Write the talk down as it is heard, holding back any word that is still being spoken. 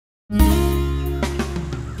Hey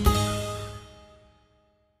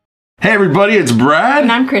everybody, it's Brad.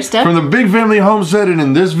 And I'm Krista. From the Big Family Homestead, and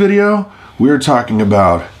in this video, we're talking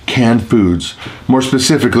about canned foods. More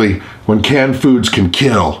specifically, when canned foods can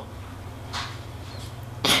kill.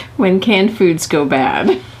 When canned foods go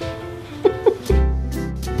bad.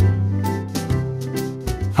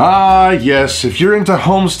 Yes, if you're into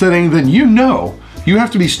homesteading, then you know you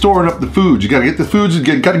have to be storing up the foods. You gotta get the foods,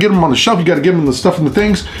 you gotta get them on the shelf, you gotta give them the stuff and the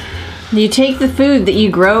things. You take the food that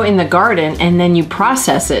you grow in the garden and then you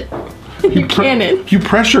process it. You can it. You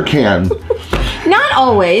pressure can. Not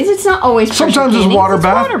always. It's not always pressure Sometimes it's canning. water It's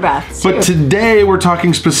bath. water baths But too. today we're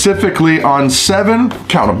talking specifically on seven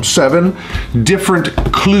different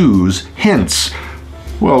clues, hints,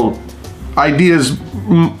 well, ideas,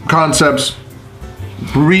 concepts,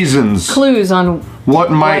 reasons. Clues on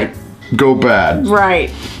what might go bad. Right.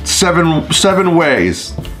 Seven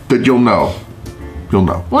ways that you'll know. You'll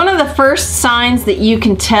know. One of the first signs that you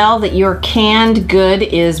can tell that your canned good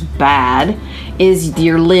is bad is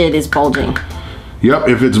your lid is bulging. Yep,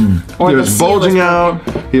 if it's bulging out,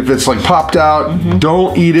 if it's like popped out,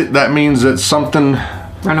 don't eat it. That means that something,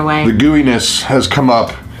 run away. The gooiness has come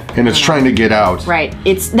up and it's trying to get out. Right.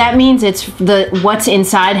 That means it's what's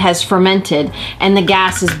inside has fermented and the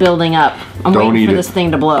gas is building up. I'm waiting for this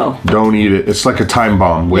thing to blow. Don't eat it. It's like a time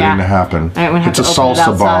bomb waiting to happen. It's a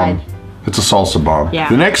salsa bomb. It's a salsa bomb. Yeah.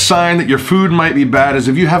 The next sign that your food might be bad is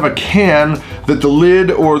if you have a can that the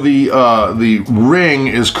lid or the ring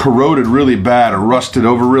is corroded really bad or rusted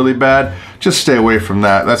over really bad. Just stay away from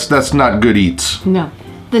that. That's not good eats. No.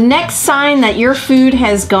 The next sign that your food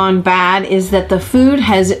has gone bad is that the food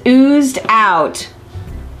has oozed out.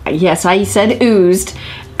 Yes, I said oozed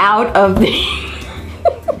out of the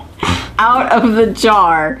out of the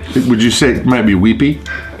jar. Would you say it might be weepy?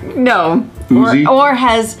 No. Oozy? Or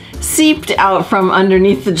has seeped out from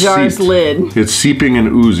underneath the jar's lid. It's seeping and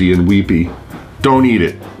oozy and weepy. Don't eat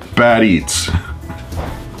it. Bad eats.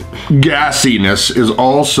 Gassiness is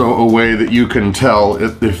also a way that you can tell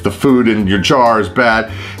if the food in your jar is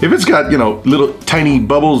bad. If it's got, little tiny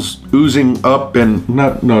bubbles oozing up and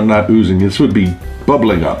not oozing, this would be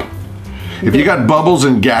bubbling up. If you got bubbles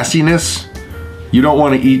and gassiness, you don't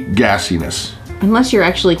want to eat gassiness. Unless you're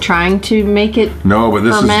actually trying to make it No, but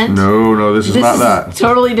this ferment. This is not that. This is a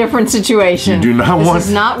totally different situation. You do not want... This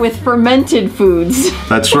is not with fermented foods.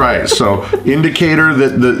 That's right. So, indicator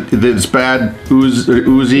that it's bad,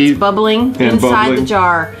 oozy. It's bubbling inside the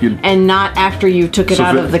jar and not after you took it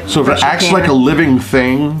out of the So if it acts canner. like a living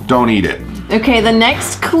thing, don't eat it. Okay, the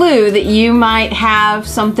next clue that you might have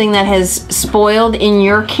something that has spoiled in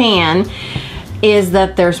your can is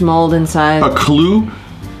that there's mold inside. A clue?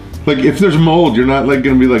 Like, if there's mold, you're not like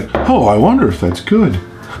gonna be like, oh, I wonder if that's good.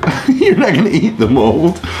 You're not gonna eat the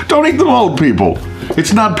mold. Don't eat the mold, people.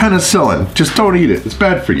 It's not penicillin. Just don't eat it. It's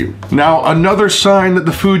bad for you. Now, another sign that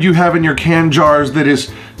the food you have in your can jars that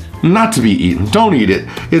is not to be eaten, don't eat it.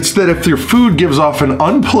 It's that if your food gives off an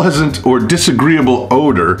unpleasant or disagreeable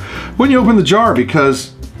odor when you open the jar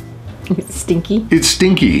because It's stinky. it's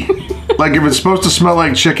stinky. Like if it's supposed to smell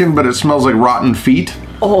like chicken, but it smells like rotten feet,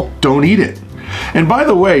 don't eat it. And by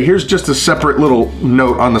the way, here's just a separate little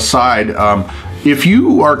note on the side. If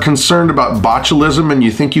you are concerned about botulism and you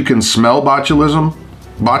think you can smell botulism,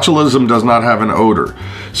 botulism does not have an odor.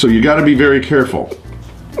 So you got to be very careful.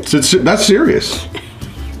 That's serious.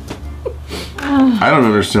 I don't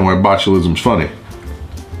understand why botulism's funny.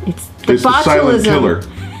 It's the silent killer.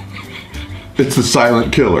 It's the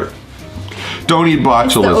silent killer. Don't eat botulism.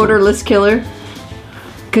 It's the odorless killer.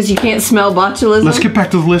 Because you can't smell botulism. Let's get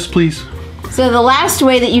back to the list, please. So the last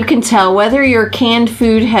way that you can tell whether your canned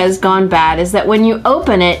food has gone bad is that when you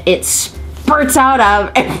open it, it spurts out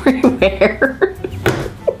of everywhere.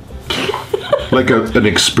 Like an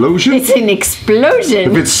explosion? It's an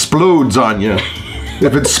explosion. If it explodes on you.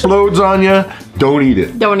 If it explodes on you, don't eat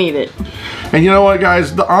it. Don't eat it. And you know what,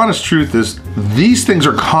 guys? The honest truth is these things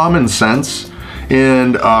are common sense.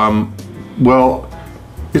 And, well,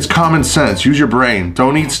 it's common sense. Use your brain.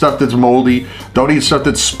 Don't eat stuff that's moldy. Don't eat stuff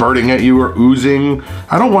that's spurting at you or oozing.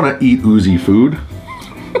 I don't want to eat oozy food.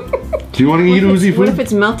 Do you want to eat oozy food? What if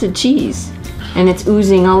it's melted cheese and it's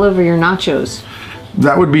oozing all over your nachos?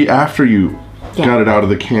 That would be after you got it out of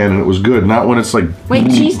the can and it was good, not when it's like... Wait,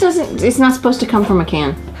 cheese doesn't... It's not supposed to come from a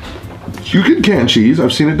can. You can can cheese.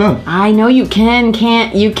 I've seen it done. I know you can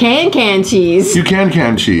can cheese. You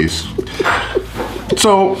can cheese.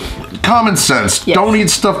 So, common sense. Yes. Don't eat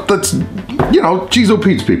stuff that's, cheeso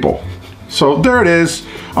Pete's people. So there it is.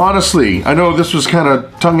 Honestly, I know this was kind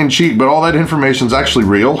of tongue-in-cheek, but all that information is actually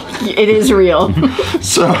real. It is real.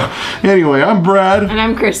 So, anyway, I'm Brad. And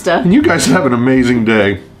I'm Krista. And you guys have an amazing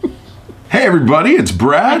day. Hey everybody, it's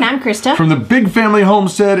Brad. And I'm Christa. From the Big Family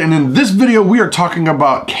Homestead, and in this video we are talking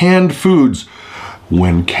about canned foods.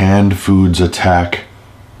 When canned foods attack.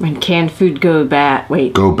 When canned food go bad.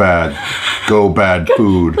 Wait. Go bad. Go bad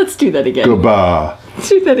food. Let's do that again. Go bah. Let's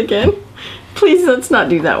do that again. Please, let's not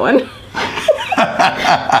do that one.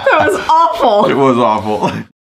 That was awful. It was awful.